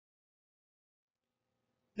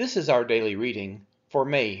This is our daily reading for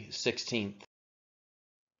May 16th.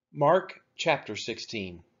 Mark chapter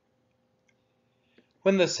 16.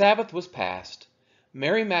 When the Sabbath was past,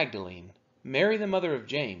 Mary Magdalene, Mary the mother of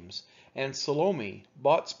James, and Salome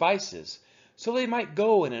bought spices, so they might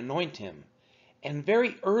go and anoint him. And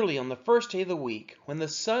very early on the first day of the week, when the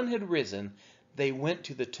sun had risen, they went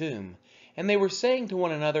to the tomb. And they were saying to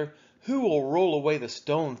one another, "Who will roll away the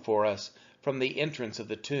stone for us from the entrance of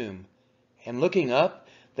the tomb?" And looking up,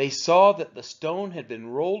 they saw that the stone had been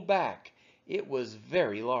rolled back. It was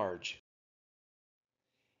very large.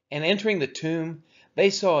 And entering the tomb, they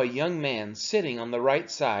saw a young man sitting on the right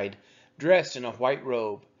side, dressed in a white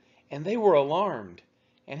robe. And they were alarmed.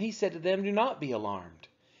 And he said to them, "Do not be alarmed.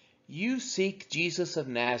 You seek Jesus of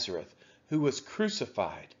Nazareth, who was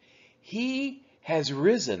crucified. He has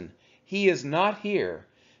risen. He is not here.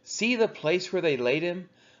 See the place where they laid him?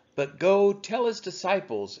 But go tell his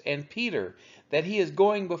disciples and Peter that he is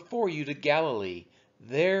going before you to Galilee.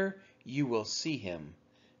 There you will see him,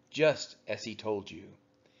 just as he told you."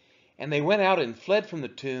 And they went out and fled from the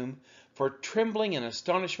tomb, for trembling and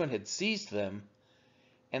astonishment had seized them.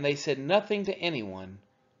 And they said nothing to anyone,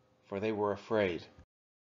 for they were afraid.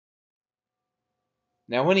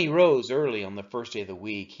 Now when he rose early on the first day of the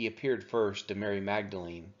week, he appeared first to Mary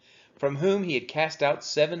Magdalene, from whom he had cast out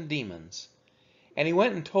 7 demons. And he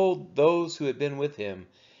went and told those who had been with him,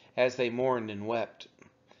 as they mourned and wept.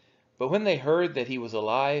 But when they heard that he was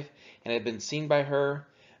alive and had been seen by her,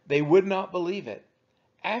 they would not believe it.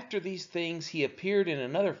 After these things he appeared in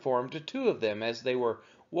another form to 2 of them as they were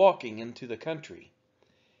walking into the country.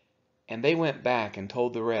 And they went back and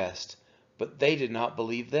told the rest, but they did not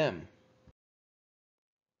believe them.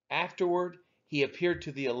 Afterward he appeared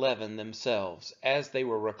to the 11 themselves, as they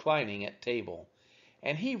were reclining at table.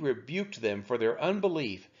 And he rebuked them for their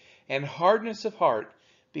unbelief and hardness of heart,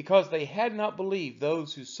 because they had not believed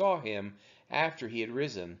those who saw him after he had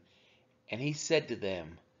risen. And he said to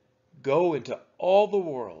them, "Go into all the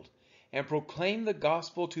world and proclaim the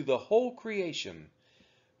gospel to the whole creation.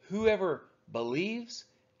 Whoever believes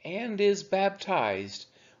and is baptized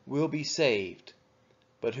will be saved,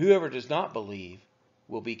 but whoever does not believe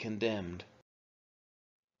will be condemned.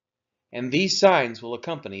 And these signs will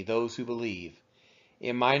accompany those who believe.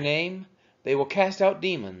 In my name they will cast out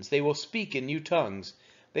demons, they will speak in new tongues,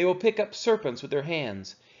 they will pick up serpents with their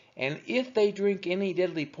hands, and if they drink any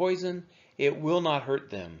deadly poison, it will not hurt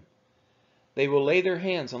them. They will lay their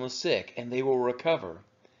hands on the sick, and they will recover."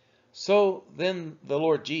 So then the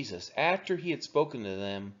Lord Jesus, after he had spoken to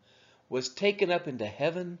them, was taken up into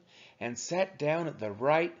heaven and sat down at the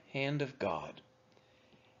right hand of God.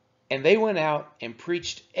 And they went out and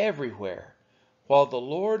preached everywhere, while the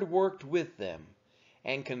Lord worked with them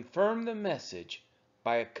and confirmed the message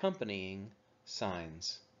by accompanying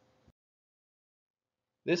signs.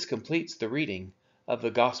 This completes the reading of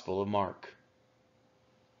the Gospel of Mark.